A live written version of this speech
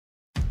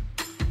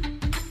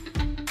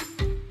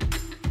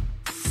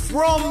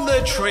From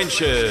the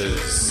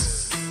trenches.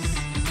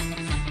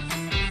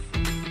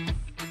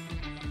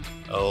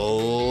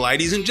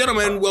 Ladies and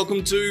gentlemen,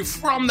 welcome to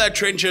From the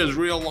Trenches,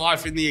 real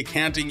life in the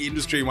accounting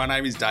industry. My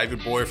name is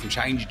David Boyer from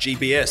Change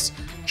GPS.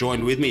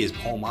 Joined with me is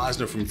Paul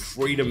Meisner from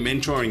Freedom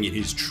Mentoring in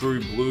his True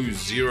Blue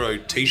Zero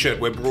t-shirt.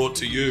 We're brought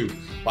to you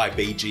by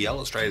BGL,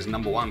 Australia's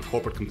 #1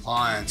 corporate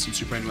compliance and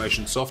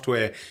superannuation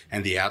software,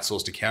 and the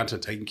Outsourced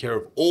Accountant, taking care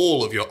of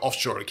all of your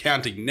offshore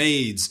accounting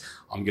needs.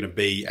 I'm going to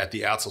be at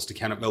the Outsourced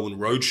Accountant Melbourne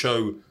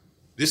Roadshow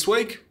this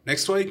week,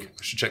 next week.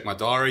 I should check my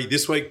diary.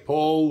 This week,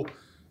 Paul,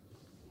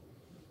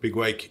 big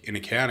week in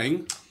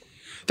accounting.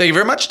 Thank you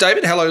very much,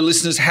 David. Hello,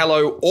 listeners.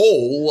 Hello,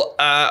 all.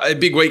 A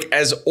big week,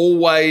 as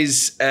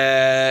always.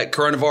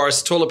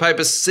 Coronavirus toilet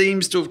paper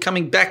seems to have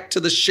coming back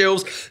to the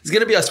shelves. There's going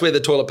to be, I swear, the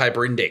toilet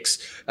paper index.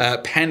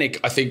 Panic,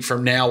 I think,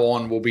 from now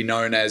on will be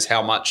known as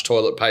how much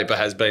toilet paper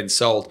has been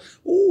sold.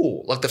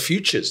 Ooh, like the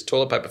futures,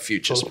 toilet paper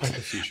futures. Toilet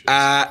paper futures.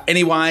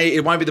 Anyway,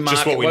 it won't be the market.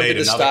 Just what we need,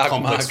 another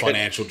complex market.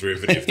 Financial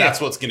derivative.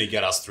 That's what's going to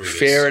get us through this.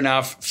 Fair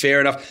enough.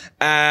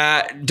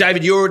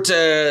 David, you're at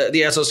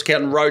the Outsourced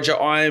Accountant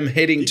Roadshow. I am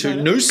heading to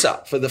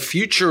Noosa for the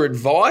Future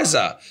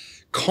Advisor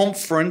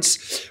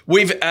Conference.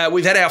 We've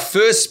had our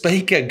first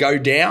speaker go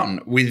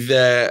down with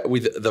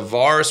the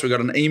virus. We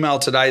got an email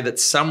today that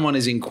someone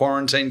is in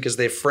quarantine because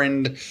their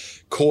friend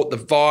caught the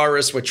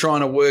virus. We're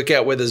trying to work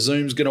out whether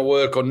Zoom's going to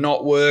work or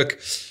not work.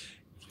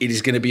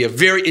 It's going to be a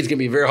very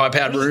high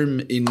powered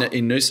room in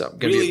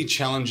Noosa. Really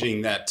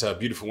challenging that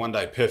beautiful one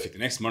day perfect. The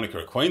next Monica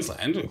of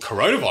Queensland,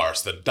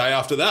 coronavirus the day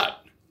after that.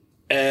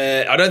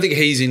 I don't think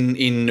he's in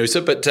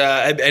Noosa, but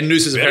and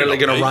Noosa's apparently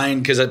going to rain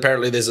because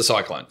apparently there's a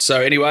cyclone.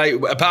 So anyway,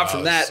 apart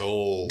from that, it's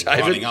all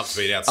David, lining up to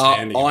be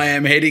outstanding. I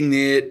am heading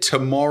there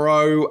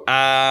tomorrow.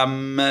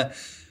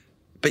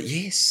 But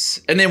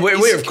yes, and then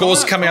we're of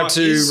course coming up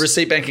to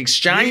Receipt Bank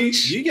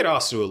Exchange. You get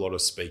asked to do a lot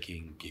of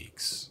speaking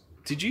gigs.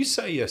 Did you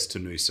say yes to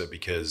Noosa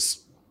because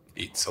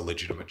it's a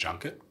legitimate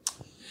junket?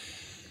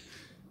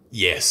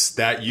 Yes,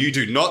 that you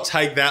do not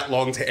take that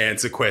long to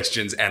answer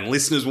questions, and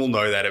listeners will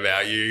know that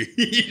about you.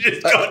 You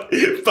just got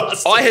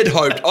busted. I had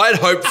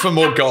hoped for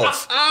more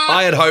golf.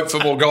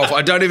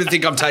 I don't even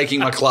think I'm taking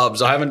my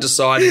clubs. I haven't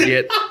decided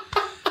yet.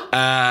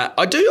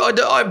 I've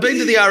been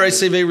to the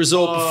RACV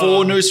resort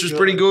before. Noosa was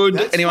pretty good.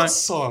 That's anyway, what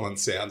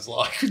silence sounds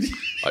like.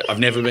 I've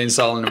never been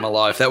silent in my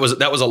life. That was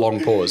a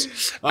long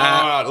pause. All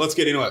right, let's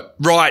get into it.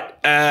 Right,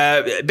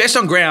 best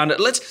on ground.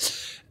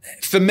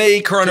 For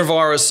me,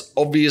 coronavirus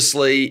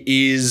obviously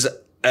is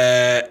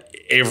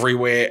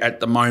everywhere at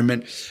the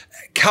moment.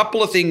 A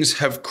couple of things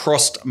have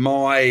crossed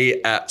my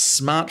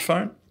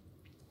smartphone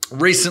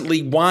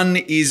recently. One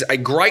is a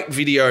great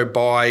video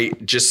by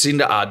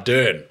Jacinda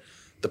Ardern,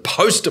 the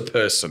poster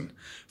person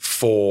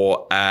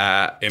for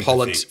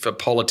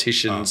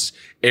politicians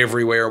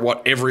everywhere,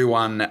 what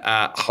everyone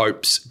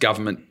hopes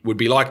government would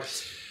be like.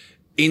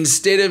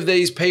 Instead of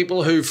these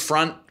people who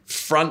front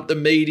the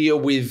media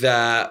with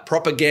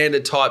propaganda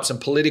types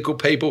and political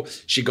people,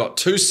 she got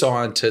two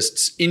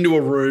scientists into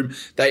a room.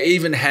 They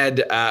even had,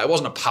 it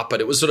wasn't a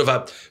puppet, it was sort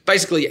of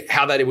basically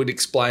how they would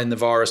explain the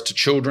virus to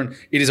children.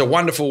 It is a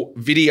wonderful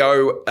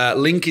video.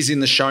 Link is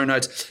in the show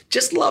notes.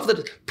 Just love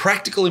the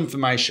practical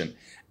information.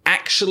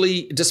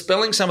 Actually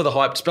dispelling some of the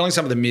hype, dispelling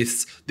some of the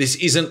myths. This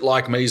isn't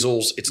like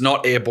measles. It's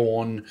not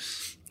airborne.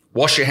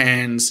 Wash your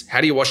hands.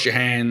 How do you wash your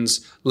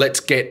hands?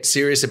 Let's get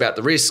serious about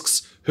the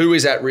risks. Who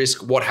is at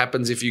risk? What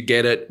happens if you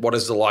get it? What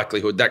is the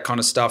likelihood? That kind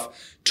of stuff.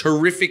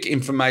 Terrific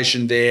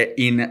information there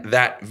in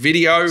that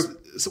video.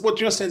 So what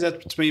just stands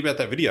out to me about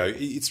that video,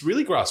 it's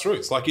really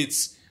grassroots. Like it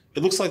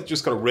looks like they've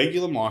just got a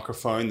regular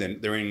microphone. Then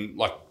they're in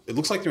it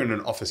looks like they're in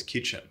an office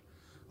kitchen.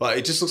 Like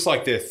it just looks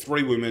like they're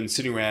three women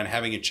sitting around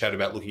having a chat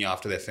about looking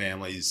after their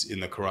families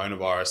in the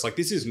coronavirus. Like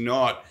this is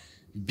not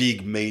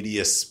big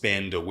media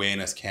spend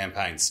awareness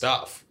campaign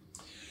stuff.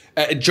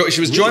 She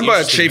was joined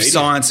by a chief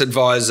science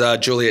advisor,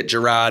 Juliet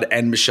Gerard,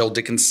 and Michelle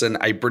Dickinson,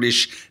 a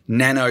British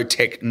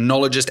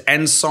nanotechnologist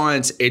and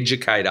science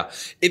educator.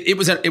 It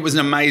was an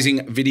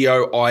amazing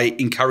video. I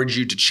encourage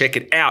you to check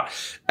it out.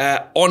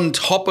 On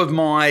top of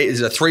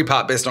there's a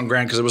 3-part best on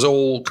ground because it was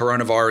all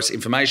coronavirus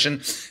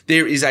information.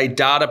 There is a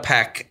data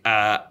pack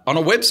on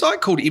a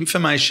website called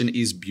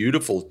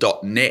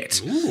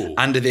informationisbeautiful.net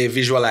under their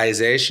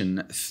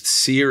visualization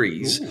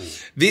series. Ooh.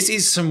 This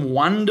is some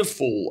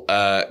wonderful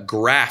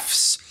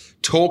graphs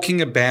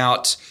talking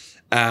about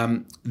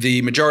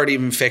the majority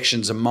of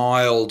infections are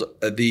mild,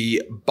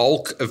 the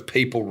bulk of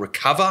people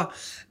recover,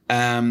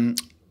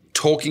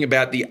 talking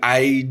about the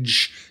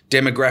age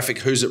demographic,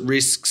 who's at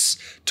risks,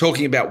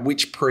 talking about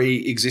which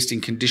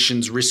pre-existing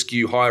conditions risk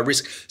you higher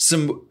risk,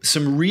 some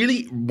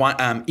really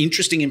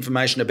interesting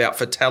information about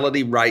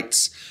fatality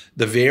rates,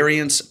 the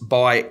variance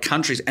by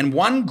countries, and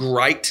one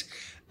great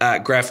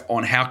graph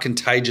on how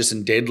contagious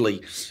and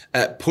deadly,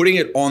 putting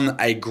it on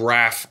a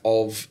graph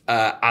of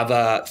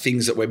other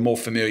things that we're more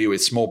familiar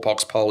with,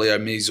 smallpox, polio,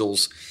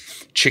 measles,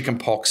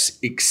 chickenpox,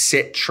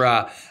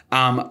 etc.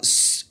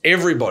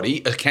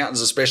 Everybody, accountants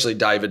especially,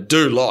 David,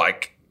 do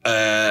like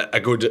a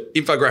good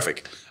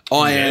infographic.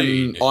 Or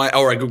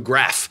a good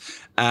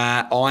graph.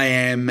 I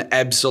am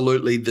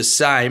absolutely the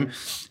same.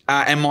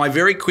 And my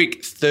very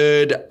quick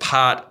third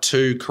part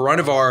to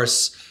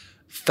coronavirus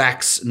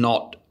facts,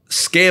 not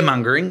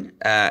scaremongering,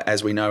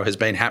 as we know has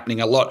been happening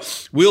a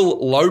lot. Will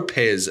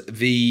Lopez,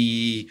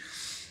 the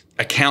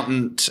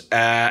accountant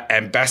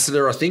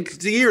ambassador, I think it's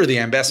the year of the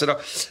ambassador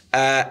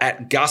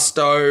at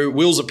Gusto.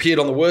 Will's appeared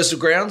on the worst of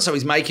ground, so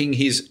he's making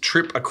his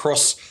trip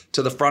across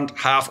to the front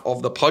half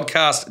of the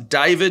podcast.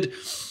 David,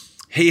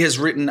 he has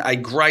written a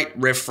great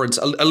reference,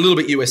 a little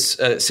bit US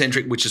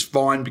centric, which is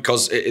fine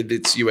because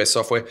it's US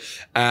software,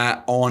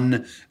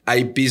 on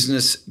a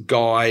business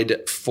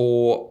guide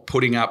for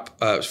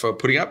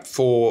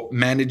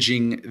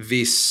managing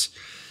this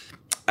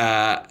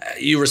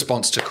your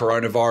response to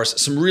coronavirus.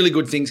 Some really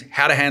good things,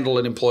 how to handle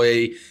an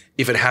employee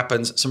if it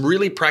happens, some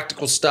really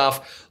practical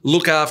stuff,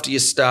 look after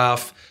your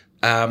staff.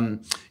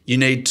 You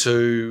need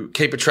to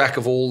keep a track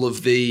of all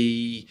of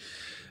the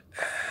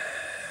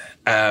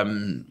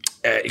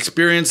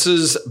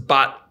experiences,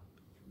 but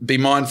be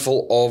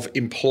mindful of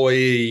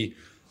employee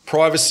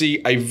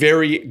privacy. A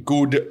very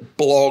good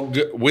blog,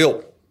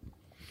 Will.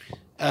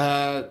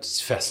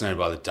 Just fascinated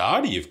by the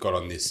data you've got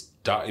on this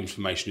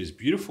Information is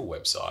Beautiful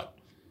website.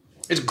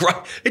 It's great.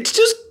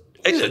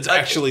 It's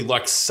actually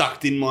like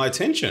sucked in my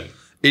attention.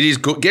 It is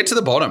good. Get to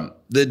the bottom.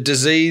 The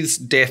disease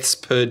deaths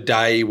per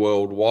day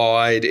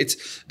worldwide.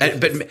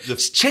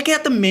 Check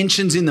out the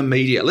mentions in the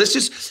media.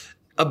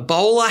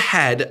 Ebola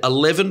had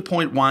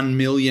 11.1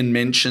 million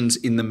mentions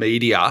in the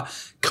media.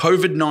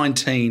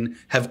 COVID-19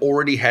 have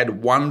already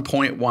had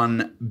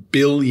 1.1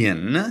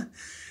 billion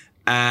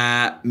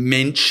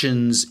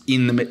mentions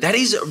in the media. That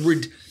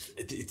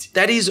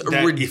is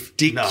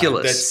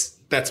ridiculous.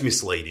 That's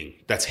misleading.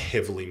 That's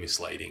heavily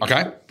misleading.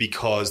 Okay.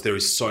 Because there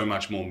is so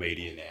much more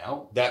media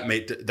now. That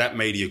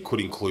media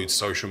could include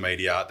social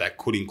media. That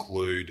could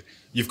include,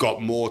 you've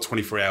got more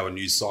 24-hour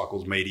news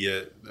cycles,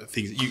 media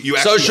things. You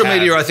social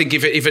media, I think,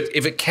 if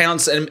it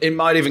counts, and it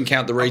might even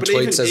count the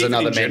retweets as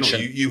another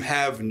mention. You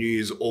have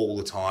news all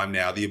the time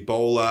now. The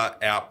Ebola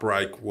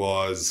outbreak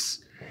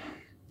was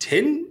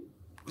 10,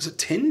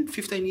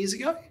 15 years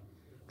ago?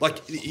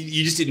 Like,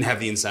 you just didn't have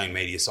the insane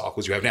media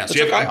cycles you have now. So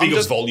you have a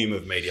bigger volume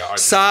of media.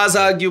 SARS,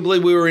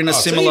 arguably, we were in a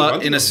similar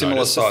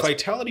size. The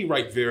fatality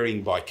rate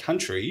varying by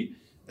country,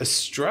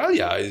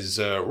 Australia is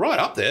right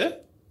up there.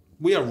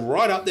 We are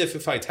right up there for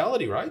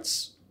fatality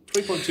rates.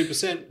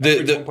 3.2%,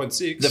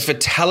 1.6. The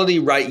fatality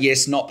rate,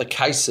 yes, not the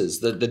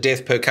cases, the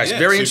death per case.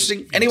 Very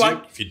interesting. Anyway.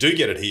 If you do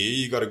get it here,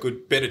 you've got a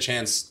better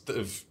chance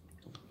of...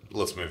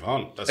 Let's move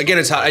on. Again,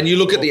 it's hard. And you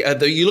look at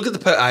the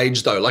per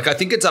age though. Like I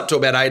think it's up to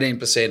about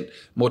 18%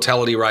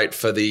 mortality rate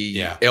for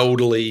the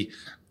elderly.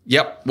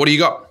 Yep. What do you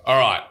got? All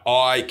right.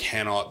 I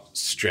cannot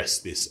stress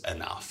this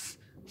enough.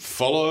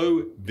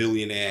 Follow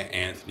billionaire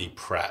Anthony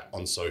Pratt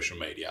on social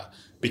media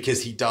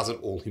because he does it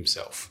all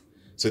himself.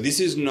 So this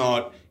is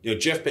not,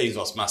 Jeff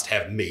Bezos must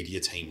have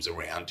media teams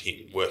around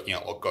him working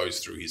out what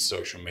goes through his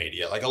social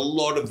media. Like a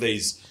lot of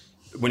these,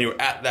 when you're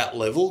at that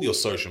level, your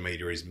social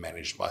media is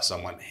managed by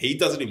someone. He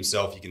does it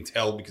himself. You can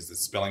tell because there's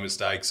spelling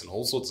mistakes and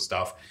all sorts of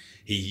stuff.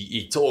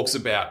 He talks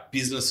about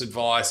business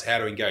advice, how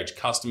to engage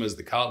customers,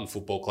 the Carlton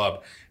Football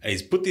Club. And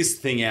he's put this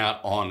thing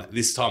out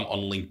this time on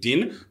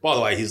LinkedIn. By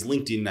the way, his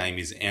LinkedIn name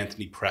is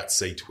Anthony Pratt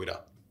C Twitter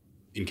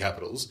in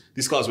capitals.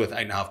 This guy's worth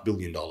 $8.5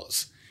 billion.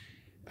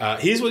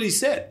 Here's what he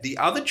said. The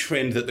other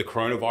trend that the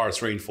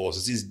coronavirus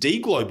reinforces is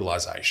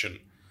deglobalization.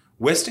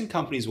 Western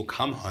companies will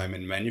come home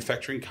and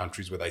manufacture in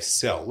countries where they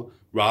sell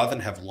rather than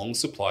have long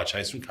supply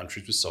chains from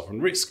countries with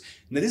sovereign risk.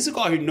 Now, this is a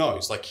guy who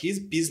knows, like his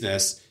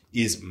business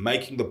is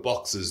making the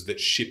boxes that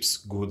ships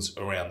goods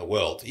around the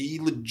world. He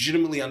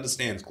legitimately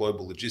understands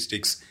global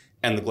logistics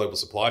and the global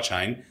supply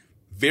chain.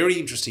 Very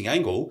interesting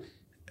angle.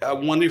 I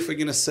wonder if we're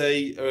going to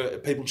see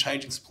people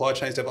changing supply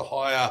chains to have a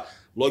higher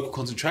local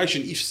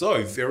concentration. If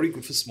so, very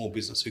good for small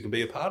business who can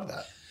be a part of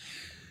that.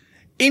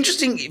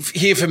 Interesting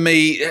here for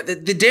me,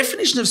 the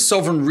definition of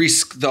sovereign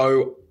risk,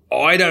 though,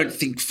 I don't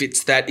think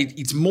fits that.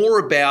 It's more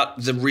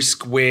about the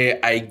risk where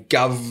a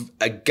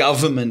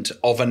government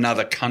of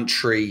another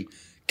country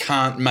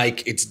can't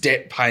make its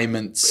debt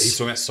payments. He's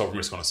talking about sovereign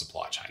risk on a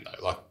supply chain,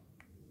 though. Like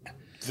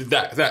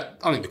that.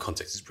 I think the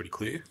context is pretty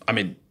clear. I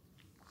mean,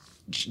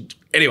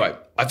 anyway,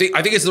 I think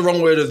it's the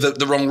wrong word of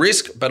the wrong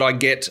risk, but I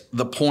get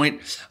the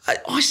point.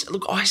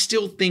 I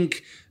still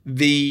think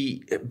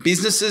the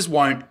businesses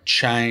won't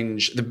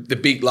change, the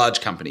big, large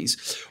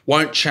companies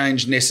won't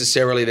change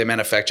necessarily their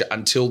manufacture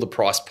until the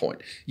price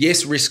point.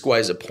 Yes, risk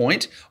weighs a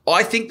point.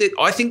 I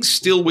think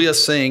still we are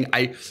seeing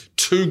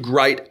too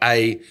great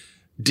a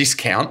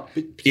discount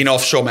in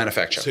offshore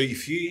manufacture. So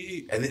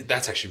and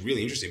that's actually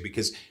really interesting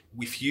because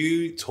if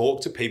you talk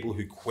to people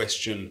who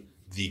question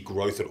the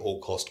growth at all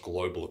cost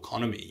global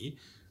economy,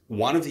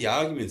 one of the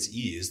arguments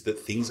is that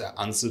things are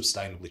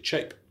unsustainably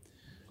cheap.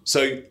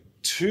 So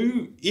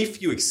if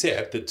you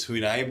accept that to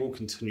enable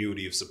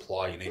continuity of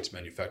supply, you need to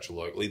manufacture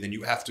locally, then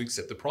you have to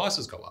accept the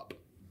prices go up.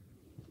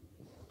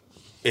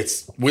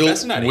 It's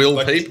fascinating.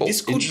 People.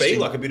 This could be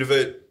like a bit of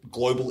a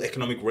global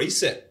economic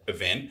reset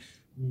event,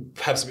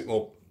 perhaps a bit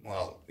more,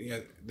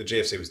 the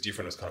GFC was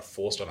different. It was kind of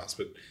forced on us,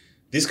 but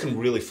this can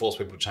really force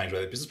people to change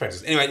their business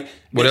practices. Anyway,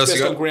 what else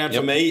best on ground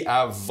for me,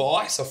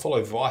 Vice. I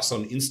follow Vice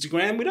on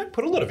Instagram. We don't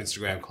put a lot of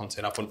Instagram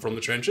content up from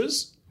the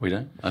trenches. We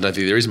don't. I don't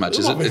think there is much,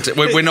 is it?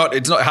 We're not.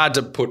 It's not hard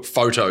to put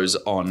photos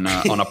on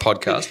a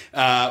podcast.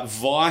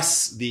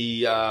 Vice,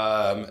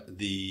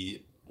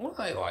 what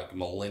are they like?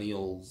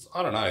 Millennials?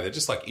 I don't know. They're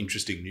just like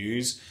interesting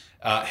news.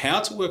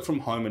 How to work from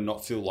home and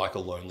not feel like a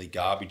lonely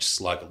garbage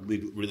slug.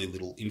 Really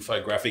little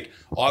infographic.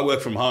 I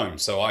work from home,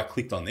 so I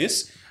clicked on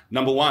this.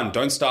 Number one,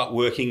 don't start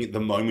working the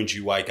moment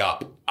you wake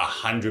up.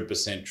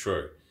 100%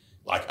 true.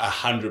 Like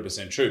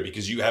 100% true,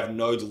 because you have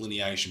no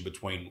delineation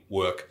between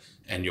work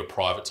and your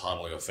private time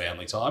or your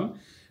family time.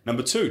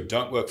 Number two,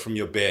 don't work from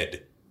your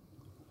bed.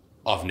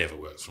 I've never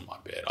worked from my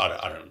bed. I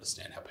don't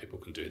understand how people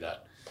can do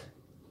that.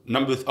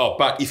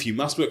 But if you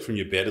must work from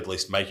your bed, at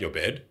least make your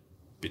bed.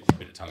 Bit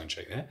of tongue in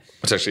cheek there.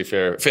 That's actually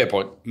fair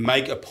point.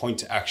 Make a point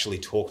to actually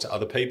talk to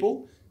other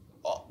people.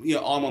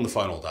 I'm on the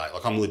phone all day.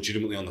 Like, I'm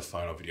legitimately on the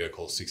phone or video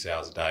calls 6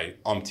 hours a day.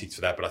 I'm ticked for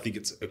that, but I think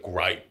it's a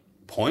great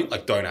point.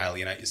 Like, don't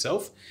alienate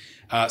yourself.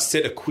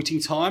 Set a quitting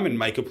time and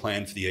make a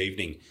plan for the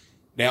evening.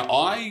 Now,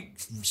 I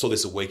saw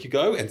this a week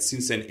ago, and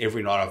since then,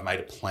 every night I've made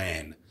a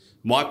plan.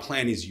 My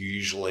plan is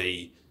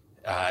usually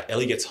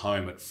Ellie gets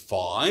home at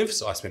 5,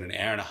 so I spend an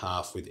hour and a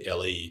half with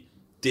Ellie,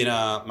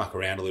 dinner, muck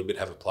around a little bit,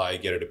 have a play,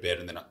 get her to bed,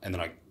 and then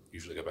I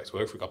usually go back to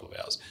work for a couple of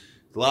hours.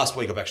 The last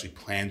week, I've actually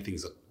planned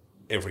things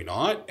every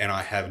night, and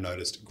I have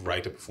noticed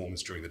greater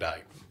performance during the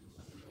day.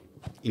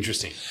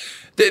 Interesting.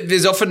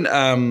 There's often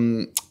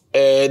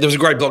there was a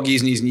great blog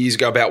years and years and years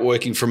ago about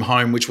working from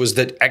home, which was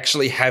that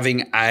actually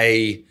having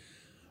a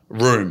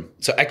room,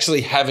 so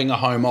actually having a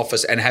home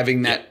office and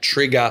having that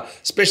trigger,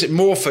 especially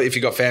more for if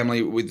you've got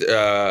family with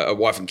a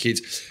wife and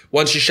kids.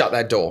 Once you shut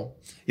that door,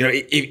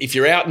 if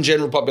you're out in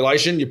general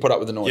population, you put up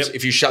with the noise. Yep.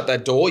 If you shut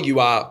that door, you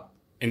are,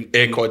 in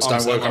air quotes,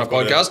 don't work on a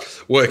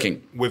podcast,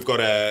 working. We've got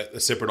a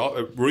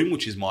separate room,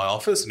 which is my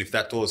office, and if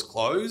that door's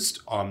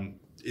closed,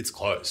 it's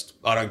closed.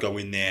 I don't go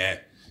in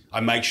there. I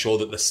make sure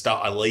that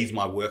I leave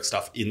my work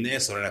stuff in there,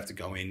 so I don't have to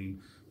go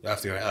in. I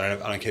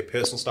don't keep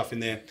personal stuff in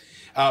there.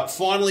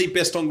 Finally,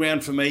 best on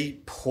ground for me,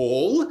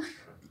 Paul.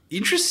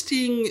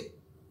 Interesting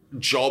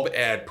job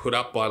ad put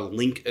up by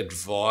Link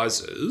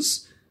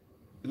Advisors.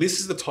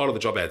 This is the title of the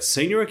job ad: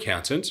 Senior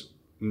Accountant,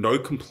 No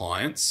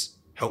Compliance,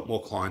 Help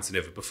More Clients Than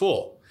Ever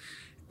Before.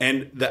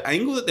 And the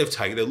angle that they've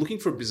taken, they're looking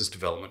for a business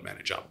development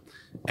manager,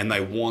 and they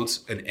want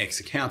an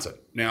ex-accountant.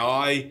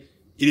 Now, it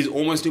is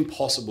almost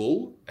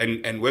impossible,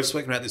 and we've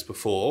spoken about this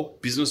before,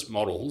 business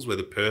models where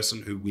the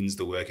person who wins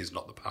the work is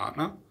not the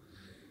partner.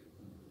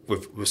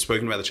 We've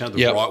spoken about the channel,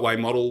 the right way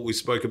model we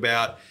spoke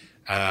about.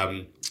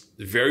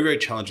 Very, very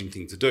challenging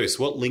thing to do.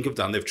 So what Link have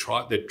done, they've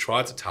tried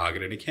to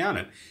target an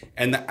accountant.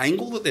 And the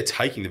angle that they're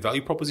taking, the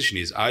value proposition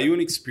is, are you an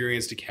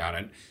experienced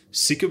accountant,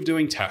 sick of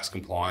doing tax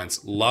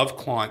compliance, love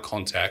client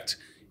contact,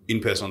 in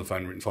person, on the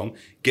phone, written form,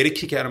 get a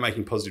kick out of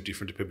making positive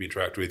difference to people you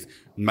interact with,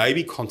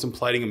 maybe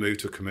contemplating a move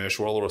to a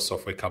commercial role or a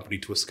software company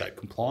to escape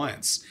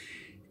compliance.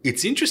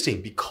 It's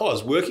interesting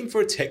because working for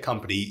a tech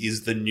company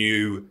is the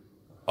new,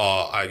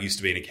 I used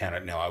to be an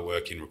accountant, now I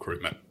work in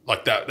recruitment.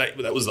 Like that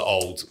was the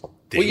old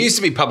thing. Well, it used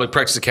to be public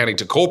practice accounting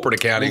to corporate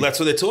accounting. Well, that's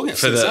what they're talking about.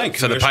 For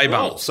the pay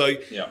bump. So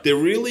they're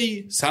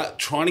really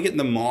trying to get in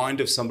the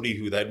mind of somebody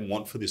who they'd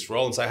want for this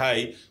role and say,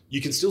 hey, you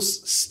can still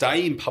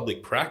stay in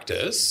public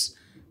practice,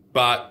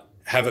 but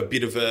have a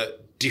bit of a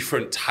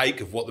different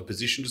take of what the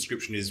position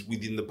description is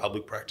within the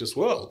public practice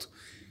world.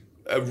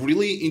 A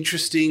really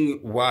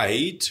interesting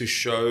way to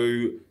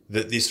show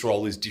that this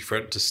role is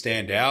different, to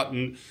stand out,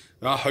 and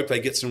I hope they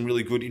get some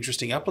really good,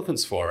 interesting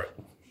applicants for it.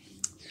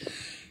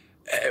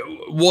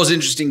 Was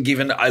interesting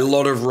given a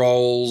lot of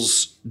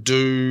roles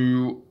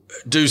do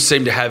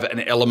seem to have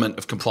an element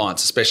of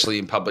compliance, especially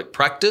in public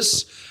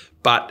practice.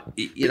 But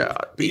it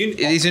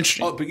is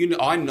interesting.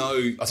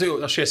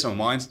 I'll share some of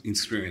my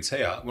experience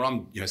here. When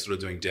I'm sort of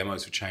doing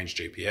demos for Change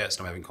GPS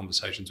and I'm having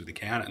conversations with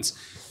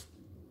accountants,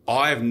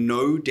 I have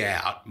no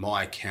doubt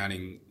my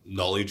accounting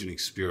knowledge and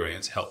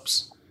experience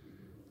helps.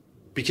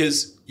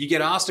 Because you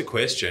get asked a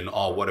question,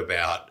 what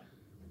about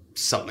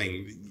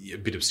something a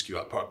bit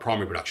obscure,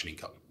 primary production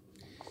income?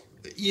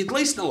 You at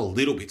least know a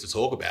little bit to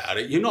talk about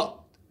it. You're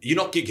not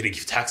going to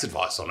give tax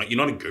advice on it. You're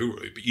not a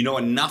guru, but you know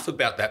enough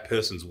about that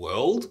person's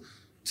world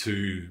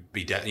to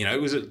be,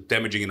 was it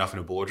damaging enough in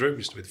a boardroom,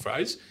 just to be the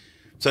phrase.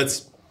 So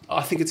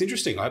I think it's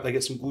interesting. I hope they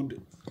get some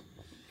good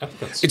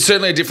applicants. It's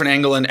certainly a different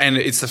angle, and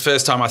it's the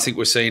first time I think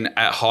we've seen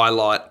a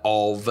highlight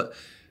of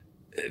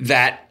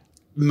that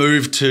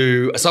move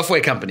to a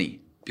software company,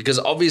 because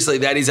obviously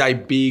that is a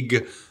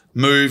big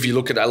move. You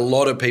look at a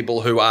lot of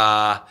people who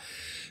are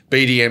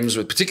BDMs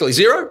with particularly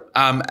Xero,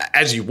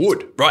 as you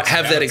would, right?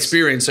 Have that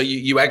experience so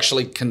you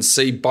actually can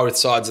see both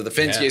sides of the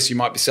fence. Yeah. Yes, you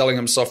might be selling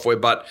them software,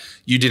 but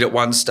you did at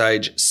one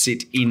stage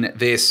sit in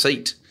their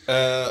seat.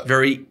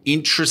 Very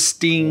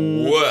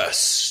interesting.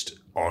 Worst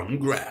on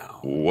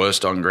ground.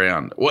 Worst on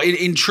ground. Well,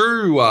 in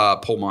true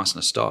Paul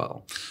Meissner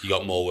style, You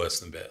got more worse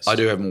than best. I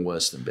do have more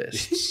worst than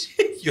best.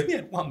 You only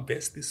had one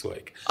best this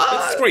week.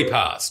 That's 3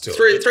 parts to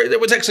Three. it. There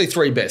was actually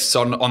 3 bests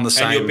on the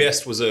same. And your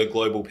best was a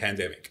global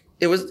pandemic.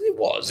 It was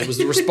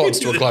the response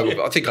to a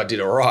global. I think I did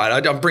all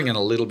right. I'm bringing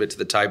a little bit to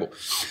the table.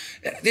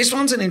 This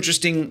one's an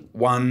interesting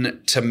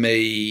one to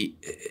me.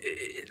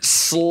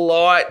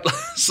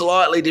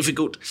 Slightly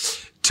difficult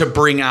to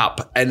bring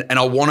up, and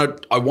I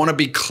want to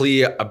be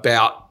clear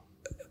about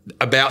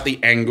the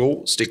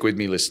angle. Stick with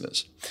me,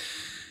 listeners.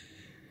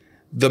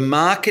 The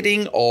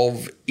marketing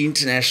of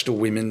International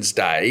Women's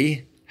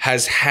Day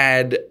has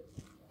had,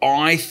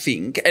 I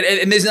think,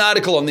 and there's an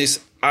article on this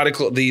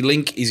article. The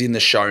link is in the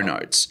show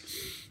notes,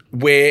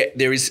 where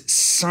there is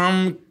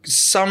some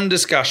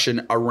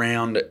discussion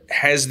around,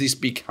 has this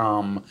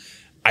become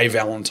a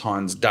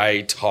Valentine's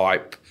Day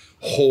type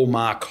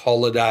hallmark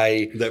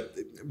holiday?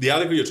 The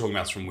article you're talking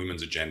about is from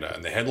Women's Agenda,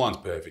 and the headline's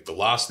perfect. The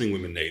last thing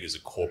women need is a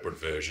corporate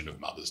version of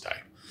Mother's Day.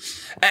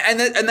 And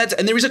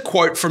there is a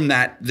quote from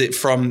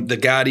from the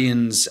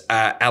Guardian's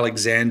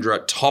Alexandra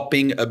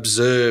Topping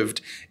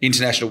observed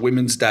International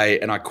Women's Day,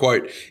 and I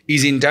quote,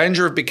 is in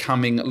danger of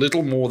becoming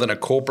little more than a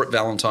corporate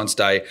Valentine's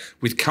Day,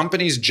 with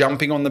companies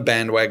jumping on the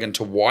bandwagon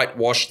to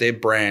whitewash their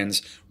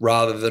brands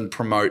rather than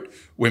promote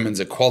women's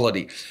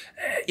equality.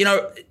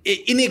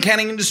 In the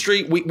accounting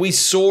industry, we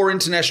saw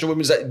International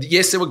Women's Day.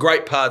 Yes, there were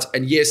great parts,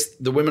 and yes,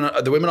 the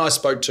women I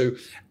spoke to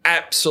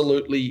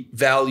absolutely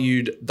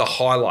valued the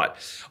highlight.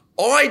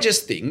 I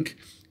just think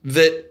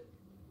that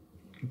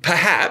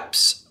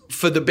perhaps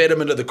for the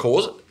betterment of the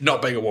cause,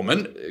 not being a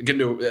woman, can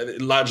do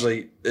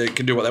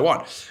what they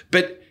want,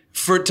 but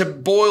for it to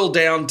boil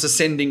down to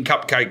sending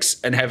cupcakes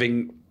and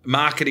having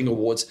marketing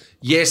awards,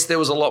 yes, there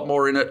was a lot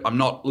more in it. I'm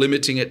not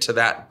limiting it to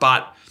that,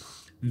 but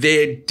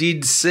there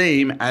did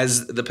seem,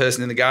 as the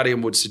person in The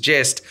Guardian would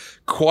suggest,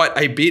 quite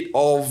a bit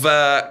of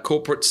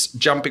corporates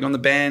jumping on the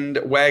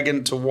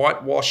bandwagon to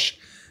whitewash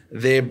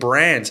their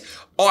brands.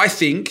 I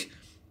think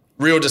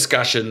real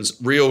discussions,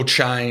 real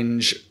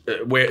change,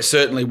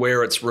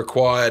 where it's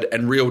required,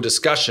 and real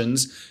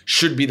discussions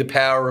should be the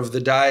power of the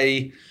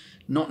day,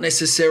 not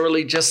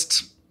necessarily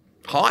just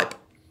hype.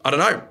 I don't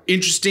know.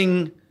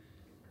 Interesting.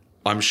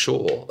 I'm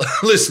sure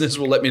listeners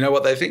will let me know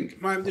what they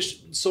think. Mate,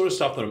 this sort of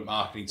stuff that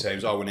marketing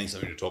teams, we need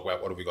something to talk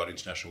about. What have we got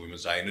International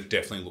Women's Day? And it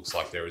definitely looks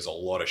like there is a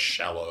lot of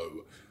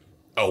shallow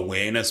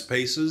awareness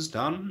pieces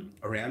done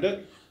around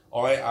it.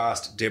 I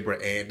asked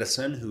Deborah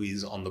Anderson, who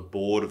is on the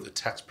board of the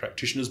Tax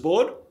Practitioners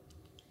Board,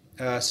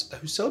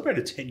 who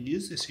celebrated 10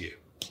 years this year.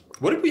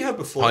 What did we have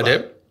before Hi,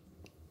 that? Deb.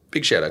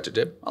 Big shout out to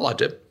Deb. I like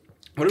Deb.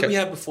 What did we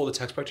have before the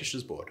Tax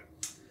Practitioners Board?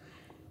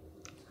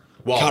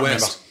 Wild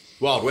West.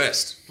 Can't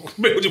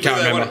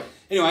remember.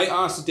 Anyway, I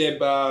asked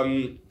Deb,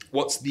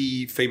 what's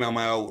the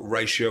female-male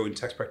ratio in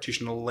tax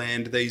practitioner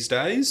land these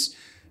days?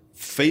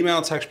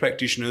 Female tax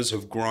practitioners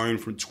have grown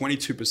from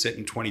 22%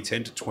 in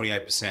 2010 to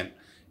 28%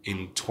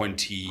 in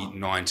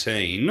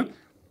 2019.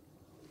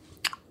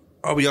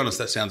 I'll be honest,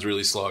 that sounds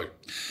really slow.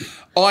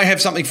 I have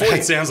something for you.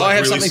 That sounds like I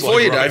have really something slow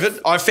for you, growth. David.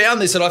 I found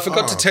this and I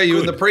forgot to tell you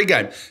in the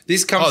pre-game.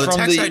 This comes the from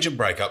tax agent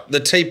breakup. The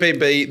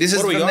TPB. This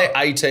is What do from we their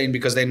got? 18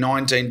 because their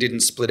 19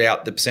 didn't split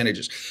out the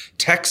percentages.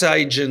 Tax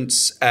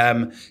agents,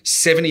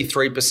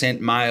 73%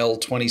 male,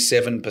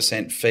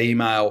 27%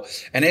 female.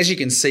 And as you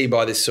can see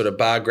by this sort of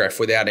bar graph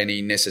without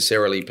any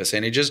necessarily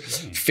percentages,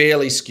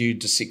 fairly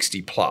skewed to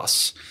 60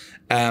 plus.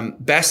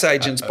 BAS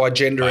agents by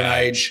gender and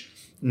age,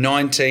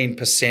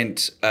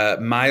 19%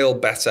 male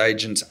BAS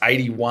agents,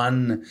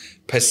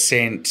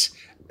 81%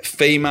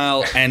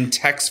 female, and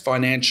tax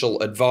financial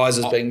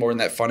advisors being more in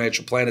that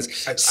financial planners,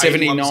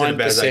 79% of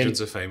BAS agents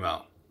are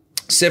female.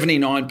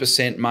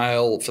 79%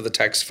 male for the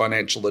tax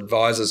financial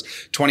advisors,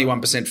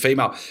 21%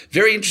 female.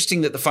 Very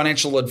interesting that the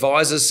financial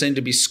advisors seem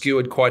to be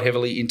skewered quite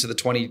heavily into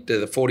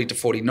the 40 to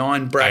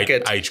 49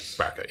 bracket. Age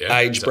bracket, yeah.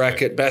 Age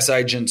bracket. BAS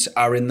agents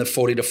are in the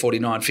 40 to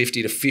 49,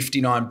 50 to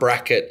 59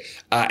 bracket,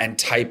 and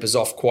tapers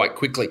off quite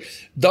quickly.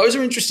 Those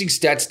are interesting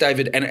stats,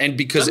 David, and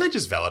because Doesn't that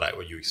just validate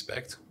what you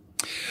expect?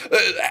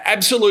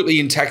 absolutely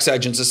in tax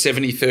agents a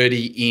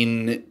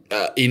 70-30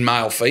 in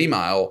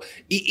male-female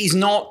is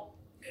not.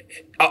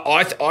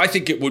 I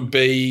think it would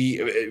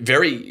be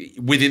very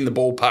within the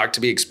ballpark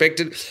to be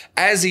expected,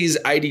 as is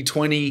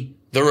 80-20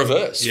 the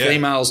reverse,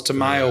 females to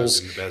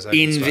males.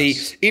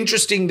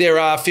 Interesting, there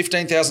are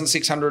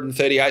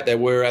 15,638, there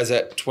were as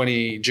at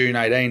June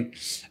 18,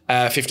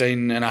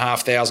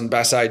 15,500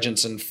 BAS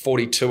agents and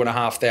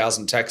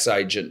 42,500 tax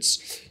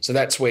agents. So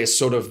that's where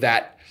sort of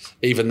that,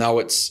 even though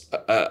it's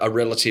a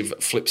relative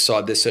flip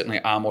side, there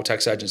certainly are more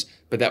tax agents.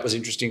 But that was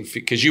interesting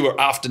because you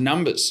were after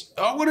numbers.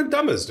 I wanted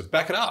numbers to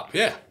back it up,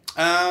 yeah.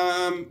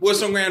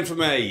 Worst on ground for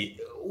me.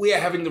 We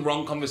are having the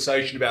wrong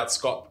conversation about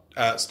it's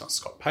not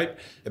Scott Pape,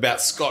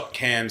 about Scott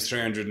Cam's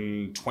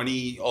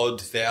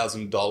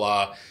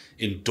 $320,000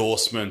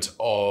 endorsement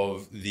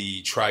of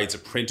the trades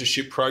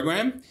apprenticeship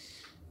program.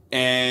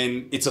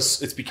 And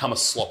it's become a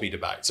sloppy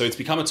debate. So it's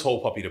become a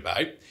tall poppy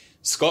debate.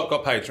 Scott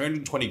got paid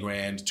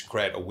 $320,000 to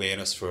create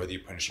awareness for the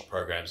apprenticeship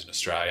programs in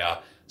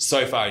Australia.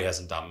 So far, he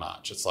hasn't done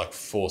much. It's like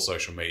 4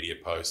 social media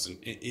posts, and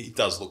it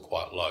does look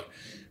quite low.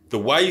 The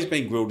way he's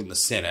been grilled in the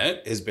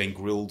Senate has been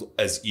grilled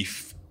as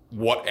if,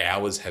 what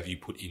hours have you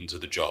put into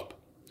the job?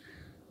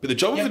 But the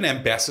job of an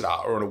ambassador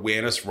or an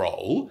awareness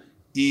role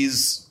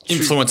is...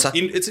 Influencer.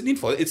 It's an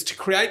influencer. It's to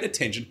create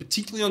attention,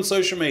 particularly on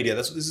social media.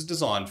 That's what this is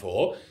designed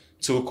for,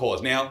 to a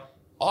cause. Now,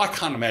 I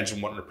can't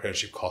imagine what an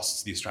apprenticeship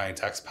costs the Australian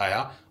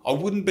taxpayer. I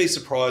wouldn't be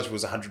surprised if it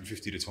was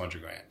 150 to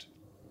 200 grand.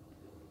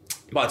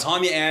 By the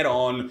time you add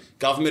on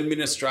government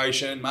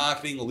administration,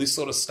 marketing, all this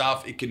sort of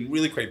stuff, it can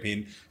really creep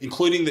in,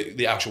 including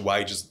the actual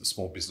wages that the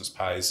small business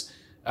pays.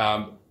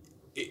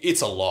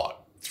 It's a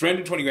lot.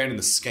 320 grand in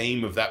the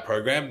scheme of that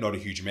program, not a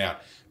huge amount.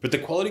 But the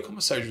quality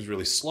conversation was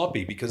really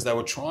sloppy because they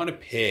were trying to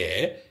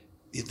pair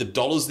the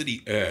dollars that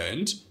he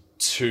earned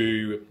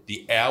to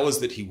the hours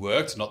that he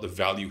worked, not the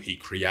value he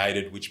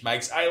created, which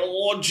makes a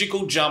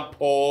logical jump,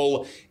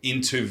 Paul,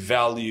 into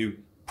value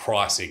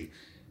pricing.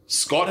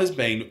 Scott has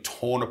been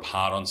torn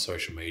apart on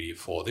social media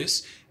for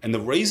this. And the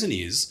reason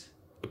is,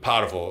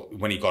 part of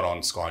when he got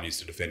on Sky News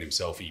to defend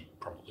himself, he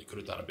probably could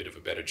have done a bit of a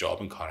better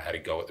job and kind of had a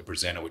go at the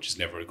presenter, which is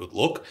never a good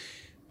look.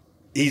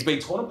 He's been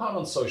torn apart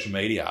on social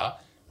media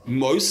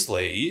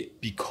mostly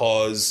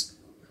because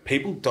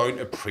people don't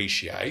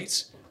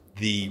appreciate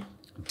the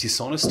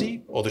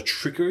dishonesty or the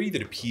trickery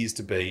that appears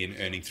to be in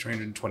earning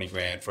 320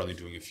 grand for only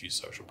doing a few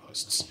social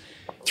posts.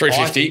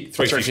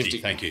 350,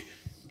 thank you.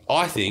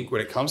 I think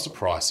when it comes to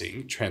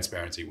pricing,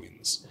 transparency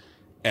wins.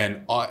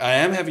 And I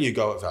am having a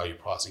go at value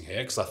pricing here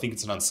because I think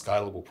it's an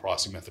unscalable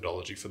pricing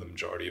methodology for the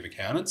majority of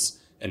accountants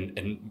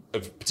and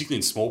particularly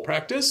in small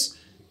practice.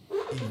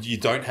 You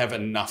don't have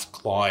enough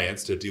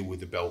clients to deal with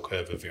the bell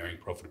curve of varying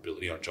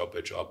profitability on a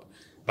job-per-job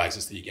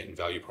basis that you get in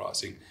value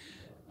pricing.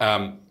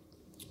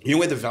 You know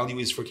where the value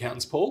is for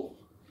accountants, Paul?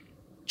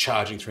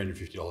 Charging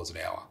 $350 an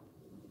hour.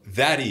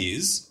 That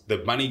is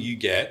the money you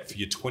get for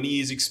your 20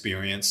 years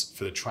experience,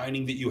 for the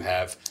training that you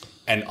have.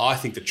 And I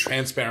think the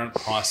transparent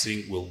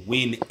pricing will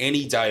win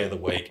any day of the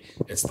week.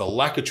 It's the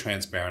lack of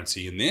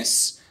transparency in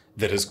this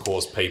that has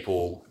caused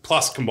people,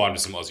 plus combined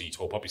with some Aussie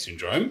tall poppy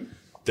syndrome,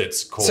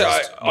 that's caused the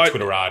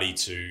Twitterati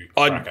to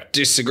crack it. I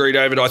disagree,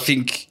 David. I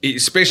think,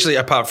 especially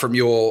apart from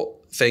your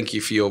thank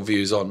you for your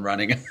views on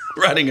running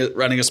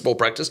a small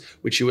practice,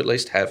 which you at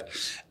least have.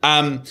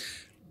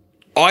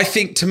 I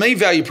think, to me,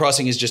 value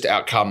pricing is just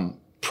outcome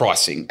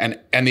pricing,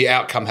 and the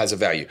outcome has a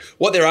value.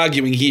 What they're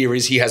arguing here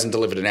is he hasn't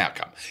delivered an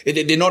outcome.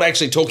 They're not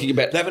actually talking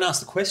about... They haven't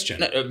asked the question.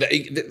 No,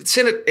 the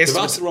Senate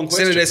estimates, the wrong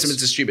questions. Senate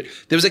estimates are stupid.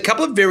 There was a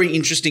couple of very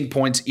interesting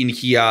points in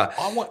here,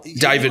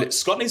 David.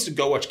 Scott needs to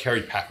go watch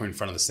Kerry Packer in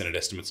front of the Senate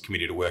Estimates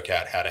Committee to work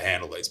out how to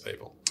handle these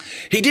people.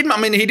 He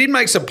did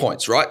make some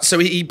points, right? So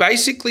he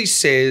basically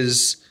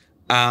says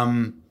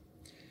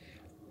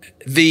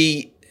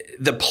the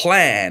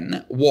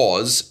plan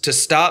was to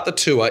start the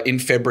tour in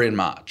February and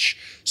March.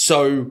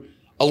 So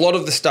a lot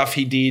of the stuff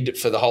he did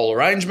for the whole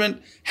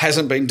arrangement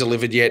hasn't been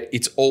delivered yet.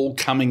 It's all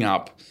coming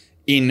up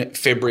in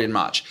February and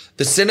March.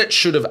 The Senate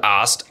should have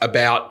asked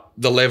about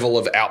the level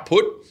of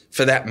output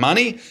for that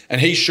money, and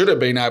he should have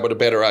been able to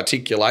better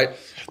articulate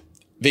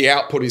the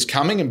output is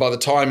coming, and by the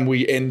time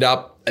we end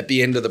up at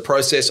the end of the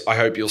process, I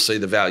hope you'll see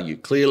the value.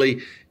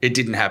 Clearly, it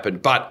didn't happen.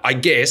 But I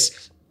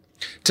guess,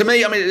 to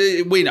me, I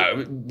mean, we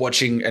know,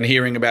 watching and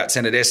hearing about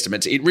Senate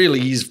estimates, it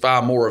really is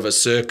far more of a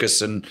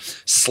circus and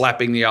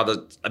slapping the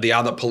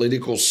other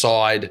political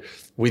side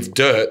with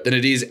dirt than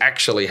it is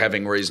actually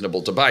having reasonable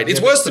debate.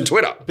 It's worse than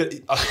Twitter. But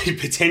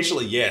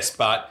potentially, yes,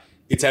 but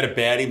it's had a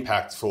bad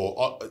impact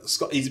for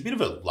Scott. He's a bit of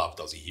a loved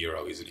Aussie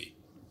hero, isn't he?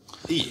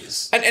 He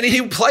is. And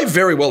he'll play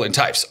very well in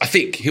tapes. I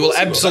think he will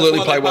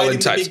absolutely play well in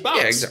tapes.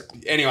 Yeah,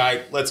 exactly.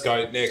 Anyway, let's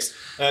go next.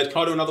 Can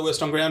I do another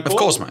West on Ground, Paul? Of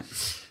course, mate.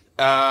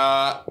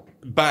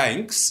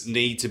 Banks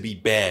need to be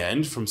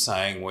banned from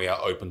saying we are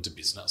open to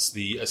business.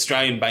 The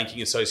Australian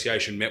Banking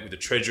Association met with the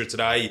Treasurer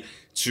today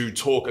to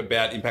talk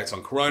about impacts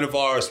on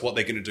coronavirus, what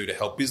they're going to do to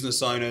help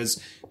business owners,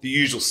 the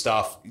usual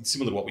stuff,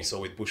 similar to what we saw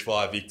with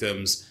bushfire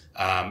victims,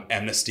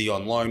 amnesty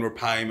on loan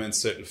repayments,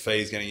 certain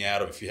fees getting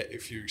out of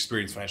if you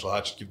experience financial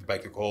hardship, give the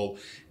bank a call.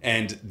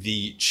 And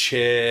the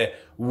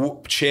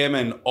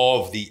chairman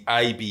of the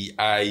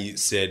ABA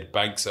said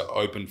banks are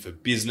open for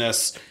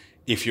business.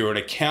 If you're an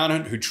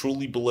accountant who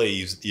truly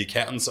believes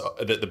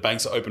that the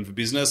banks are open for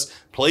business,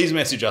 please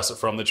message us at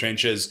From the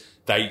Trenches.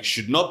 They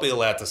should not be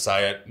allowed to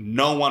say it.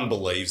 No one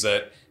believes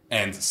it.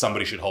 And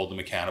somebody should hold them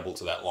accountable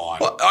to that line.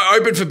 Well,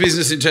 open for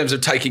business in terms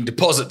of taking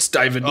deposits,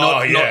 David.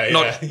 Not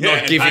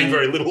giving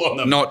very little on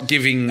them. Not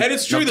giving. And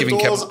it's true the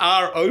doors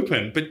are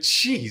open, but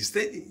geez,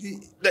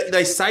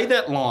 they say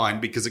that line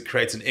because it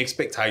creates an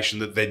expectation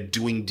that they're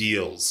doing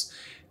deals,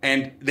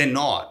 and they're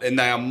not. And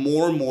they are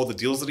more and more the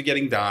deals that are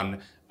getting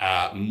done.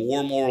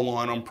 More and more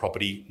reliant on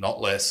property,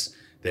 not less.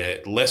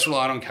 They're less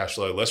reliant on cash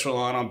flow, less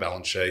reliant on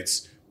balance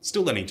sheets.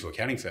 Still lending to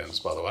accounting firms,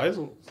 by the way.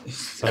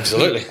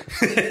 Absolutely.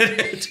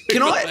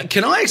 Can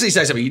I actually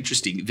say something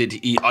interesting?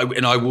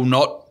 I will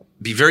not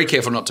be very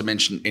careful not to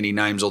mention any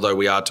names, although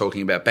we are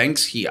talking about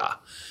banks here.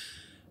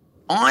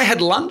 I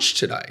had lunch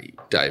today,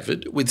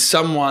 David, with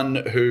someone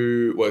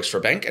who works for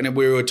a bank, and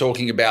we were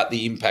talking about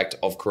the impact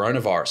of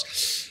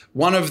coronavirus.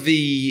 One of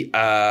the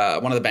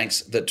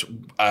banks that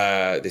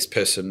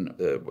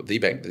the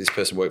bank that this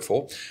person worked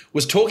for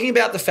was talking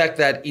about the fact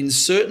that in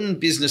certain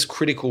business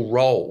critical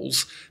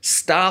roles,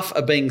 staff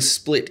are being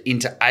split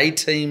into A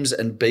teams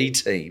and B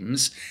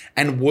teams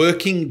and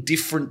working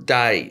different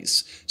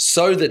days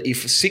so that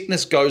if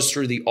sickness goes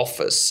through the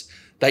office,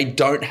 they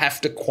don't have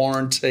to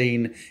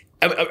quarantine.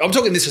 I'm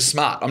talking this is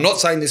smart. I'm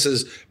not saying this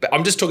is, but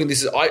I'm just talking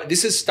this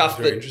is stuff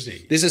That's very interesting.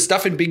 This is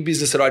stuff in big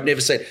business that I'd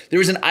never seen. There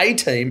is an A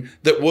team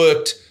that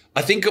worked,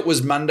 I think it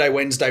was Monday,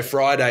 Wednesday,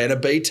 Friday, and a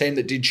B team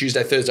that did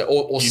Tuesday, Thursday,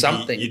 or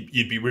something.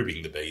 You'd be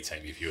ribbing the B team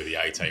if you were the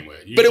A team.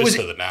 But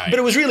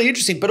it was really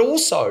interesting. But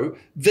also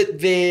that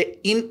their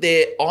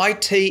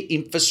IT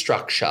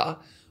infrastructure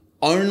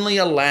only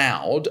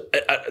allowed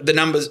the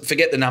numbers.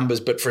 Forget the numbers,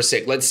 but for a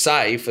sec, let's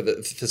say for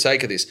the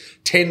sake of this,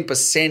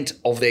 10%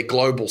 of their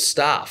global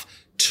staff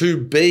to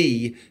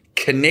be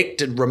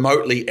connected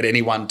remotely at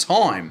any one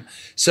time.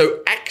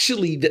 So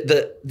actually,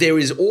 there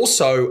is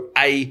also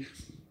a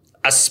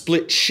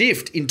split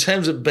shift in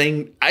terms of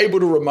being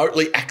able to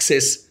remotely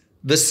access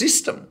the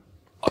system.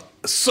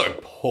 So,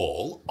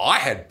 Paul, I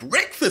had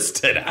breakfast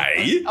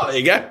today there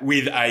you go.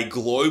 with a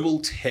global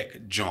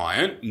tech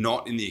giant,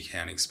 not in the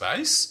accounting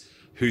space,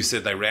 who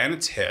said they ran a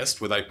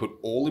test where they put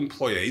all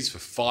employees for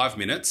 5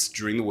 minutes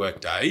during the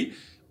workday.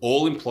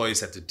 All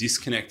employees had to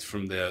disconnect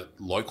from their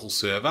local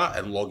server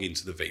and log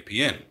into the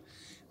VPN.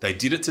 They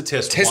did it to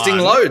test testing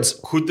one, loads.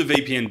 Could the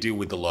VPN deal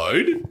with the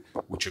load,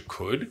 which it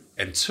could,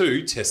 and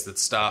two, test that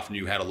staff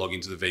knew how to log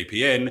into the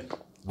VPN,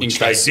 which in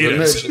case they of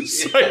didn't. emergency.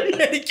 So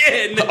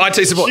again,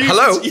 IT support.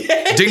 Hello,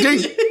 ding ding.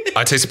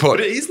 IT support.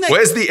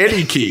 Where's the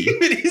any key?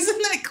 But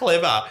isn't that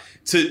clever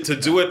to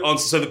do it on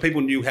so that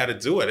people knew how to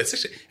do it? It's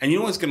actually, and you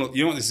know what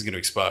this is going to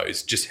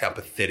expose? Just how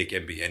pathetic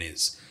NBN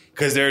is.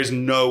 Because there is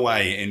no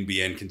way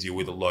NBN can deal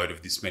with a load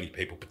of this many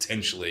people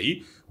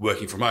potentially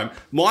working from home.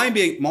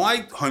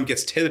 My home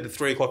gets tethered at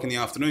 3 o'clock in the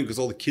afternoon because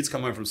all the kids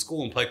come home from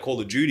school and play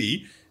Call of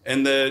Duty,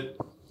 and the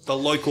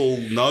local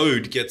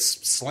node gets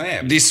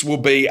slammed. This will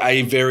be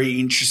a very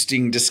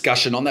interesting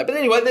discussion on that. But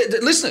anyway,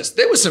 listeners,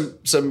 there was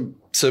some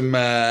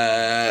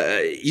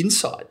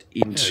insight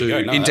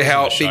into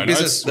how big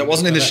business that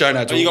wasn't in the show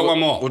notes. Oh, you got one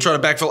more. We'll try to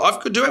backfill. I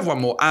do have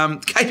one more.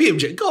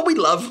 KPMG. God, we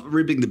love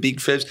ribbing the big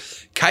firms.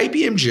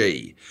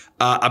 KPMG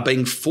are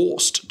being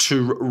forced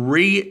to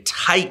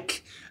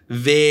retake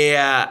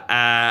their,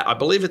 I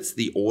believe it's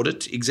the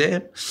audit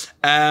exam,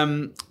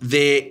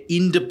 their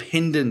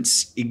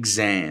independence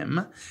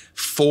exam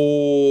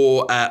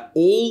for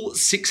all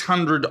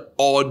 600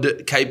 odd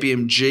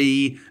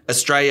KPMG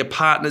Australia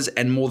partners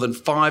and more than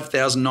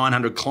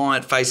 5,900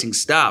 client-facing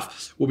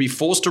staff will be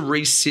forced to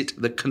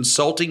resit the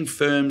consulting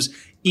firm's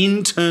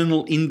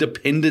internal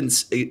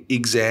independence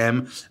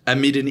exam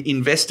amid an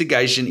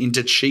investigation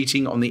into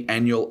cheating on the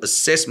annual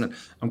assessment.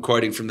 I'm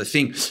quoting from the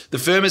thing. The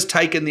firm has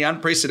taken the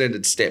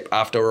unprecedented step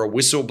after a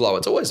whistleblower.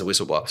 It's always a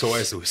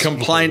whistleblower.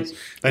 Complaint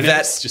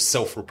that's just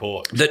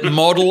self-report. that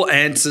model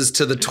answers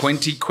to the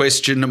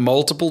 20-question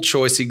multiple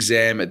choice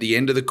exam at the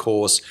end of the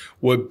course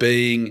were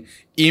being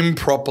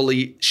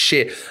improperly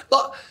shared.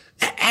 Look,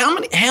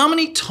 how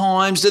many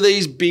times do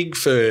these big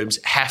firms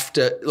have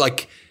to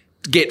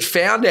get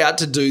found out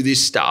to do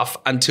this stuff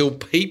until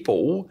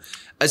people,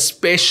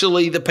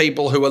 especially the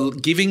people who are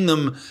giving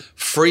them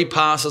free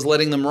passes,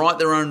 letting them write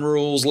their own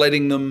rules,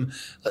 letting them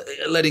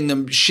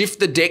shift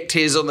the deck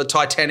chairs on the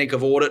Titanic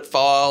of audit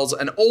files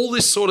and all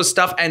this sort of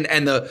stuff,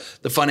 and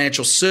the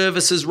financial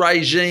services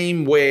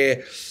regime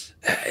where,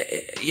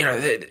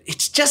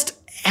 it's just,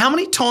 how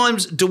many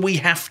times do we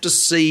have to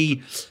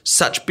see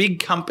such big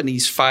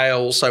companies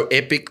fail so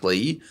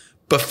epically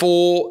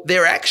before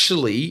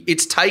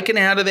it's taken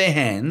out of their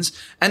hands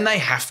and they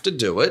have to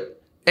do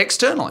it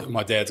externally?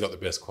 My dad's got the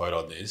best quote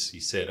on this. He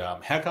said,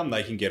 how come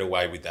they can get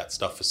away with that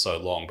stuff for so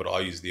long, but I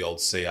use the old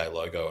CA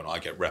logo and I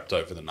get wrapped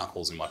over the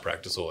knuckles in my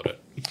practice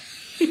audit?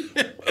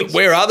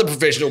 Where are the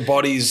professional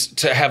bodies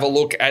to have a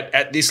look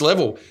at this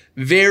level?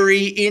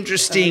 Very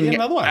interesting.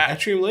 Another one,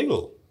 Atrium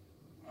Legal.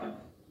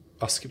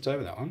 I skipped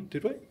over that one,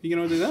 did we? You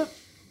going to do that?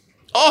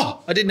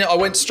 Oh, I didn't. I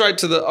went straight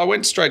to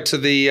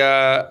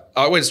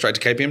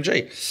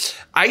KPMG.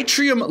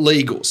 Atrium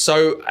Legal.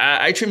 So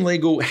Atrium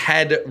Legal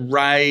had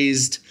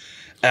raised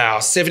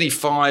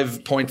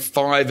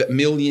 $75.5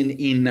 million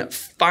in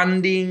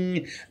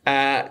funding.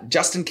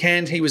 Justin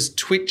Cand, he was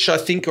Twitch, I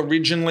think,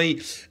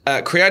 originally,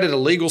 created a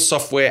legal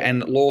software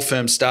and law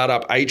firm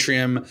startup.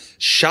 Atrium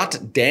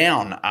shut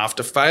down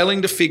after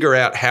failing to figure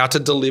out how to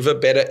deliver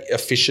better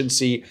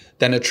efficiency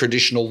than a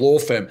traditional law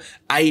firm.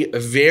 A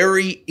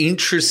very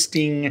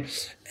interesting,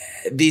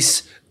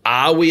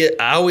 Are we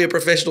a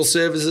professional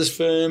services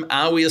firm?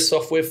 Are we a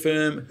software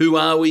firm? Who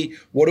are we?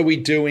 What are we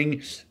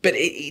doing? But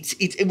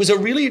it was a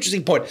really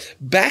interesting point.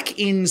 Back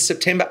in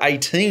September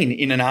 18,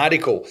 in an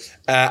article,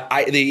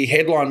 the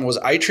headline was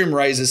Atrium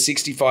raises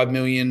 $65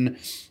 million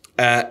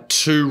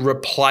to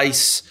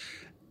replace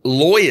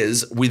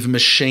lawyers with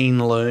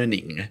machine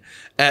learning.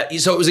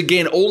 So it was,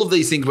 again, all of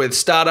these things where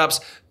startups,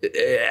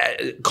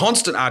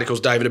 constant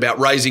articles, David, about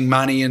raising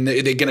money and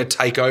they're going to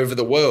take over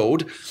the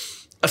world.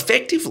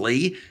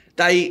 Effectively,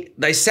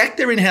 they sacked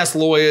their in-house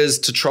lawyers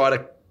to try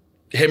to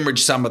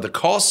hemorrhage some of the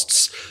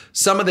costs.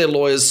 Some of their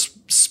lawyers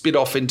spit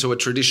off into a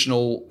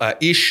traditional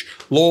ish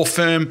law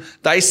firm.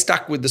 They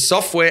stuck with the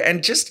software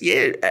and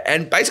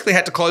and basically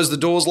had to close the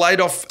doors,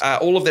 laid off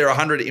all of their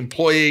 100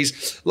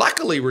 employees,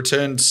 luckily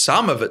returned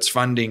some of its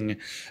funding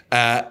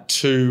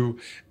to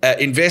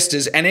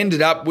investors and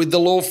ended up with the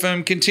law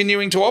firm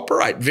continuing to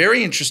operate.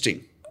 Very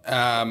interesting.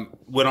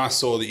 When I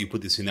saw that you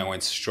put this in, I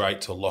went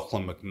straight to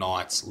Lachlan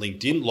McKnight's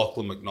LinkedIn.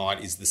 Lachlan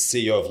McKnight is the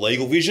CEO of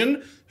Legal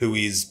Vision, who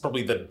is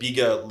probably the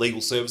bigger legal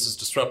services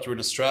disruptor in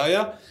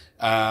Australia,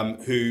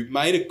 who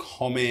made a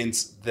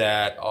comment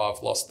that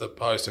I've lost the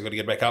post. I've got to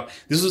get it back up.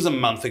 This was a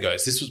month ago.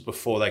 So this was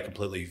before they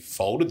completely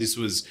folded. This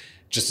was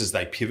just as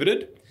they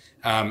pivoted.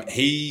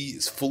 He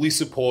fully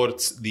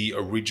supports the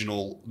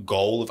original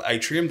goal of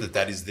Atrium,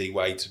 that is the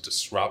way to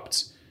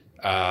disrupt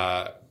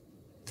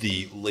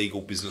the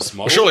legal business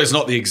model. Well, surely it's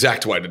not the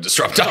exact way to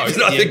disrupt. No, I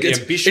think the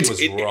ambition was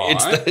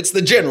right. It's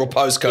the general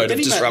postcode of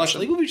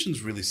disruption. Legal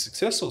Vision's really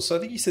successful. So I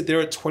think you said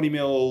they're at 20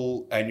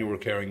 mil annual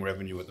recurring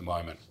revenue at the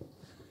moment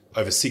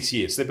over 6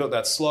 years. They built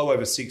that slow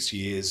over 6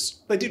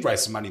 years. They did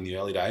raise some money in the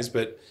early days,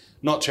 but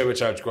not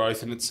turbocharged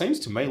growth. And it seems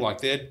to me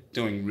like they're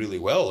doing really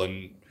well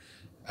and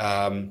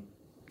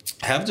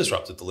have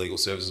disrupted the legal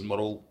services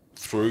model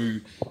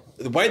through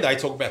the way they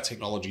talk about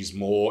technology is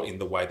more in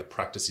the way the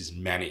practice is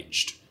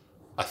managed,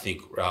 I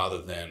think,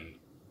 rather than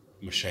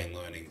machine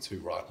learning to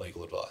write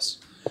legal advice.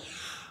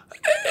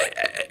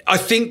 I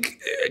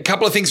think a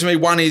couple of things for me.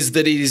 One is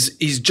that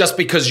is just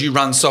because you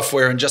run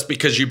software and just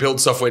because you build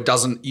software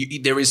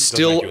there is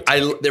still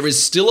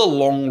a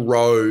long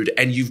road,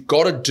 and you've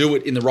got to do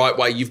it in the right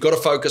way. You've got to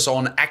focus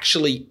on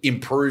actually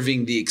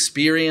improving the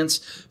experience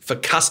for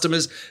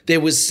customers. There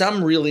was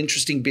some real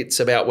interesting bits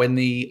about when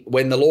the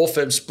law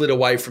firm split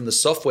away from the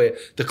software,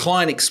 the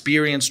client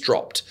experience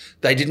dropped.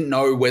 They didn't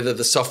know whether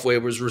the software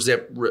was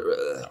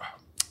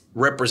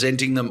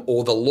representing them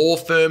or the law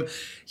firm.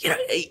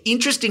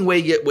 Interesting where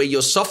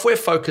your software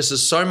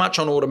focuses so much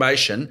on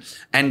automation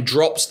and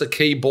drops the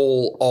key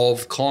ball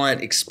of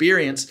client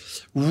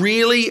experience.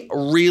 Really,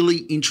 really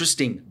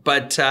interesting.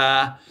 But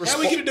how are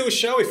we going to do a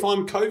show if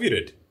I'm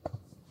COVIDed?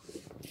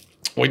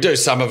 We do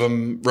some of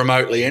them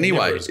remotely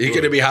anyway. It's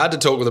going to be hard to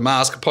talk with a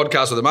mask, a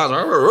podcast with a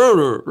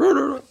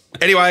mask.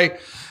 Anyway,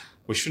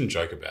 we shouldn't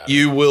joke about it.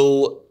 You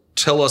will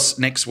tell us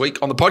next week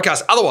on the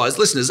podcast. Otherwise,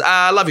 listeners,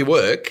 love your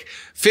work.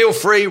 Feel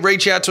free,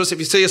 reach out to us. If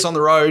you see us on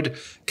the road,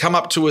 come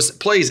up to us.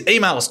 Please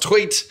email us,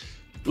 tweet,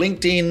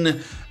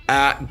 LinkedIn,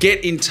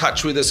 get in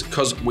touch with us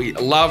because we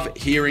love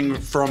hearing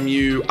from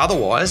you.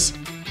 Otherwise,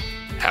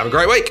 have a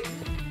great week.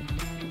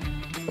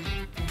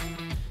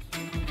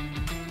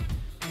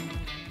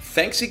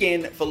 Thanks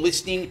again for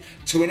listening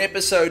to an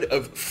episode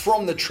of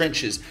From the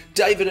Trenches.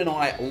 David and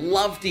I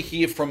love to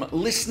hear from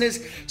listeners,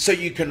 so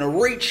you can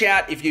reach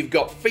out if you've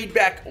got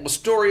feedback or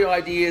story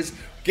ideas.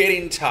 Get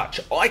in touch.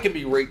 I can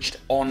be reached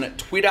on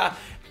Twitter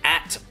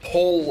at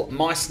Paul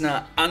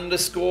Meissner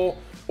 _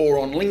 or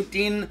on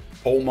LinkedIn,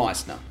 Paul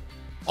Meissner.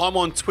 I'm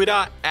on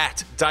Twitter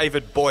at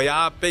David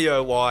Boyar,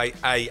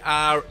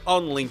 Boyar,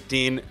 on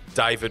LinkedIn,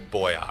 David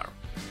Boyar.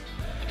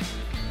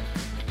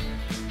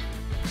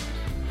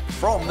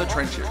 From the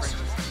Trenches.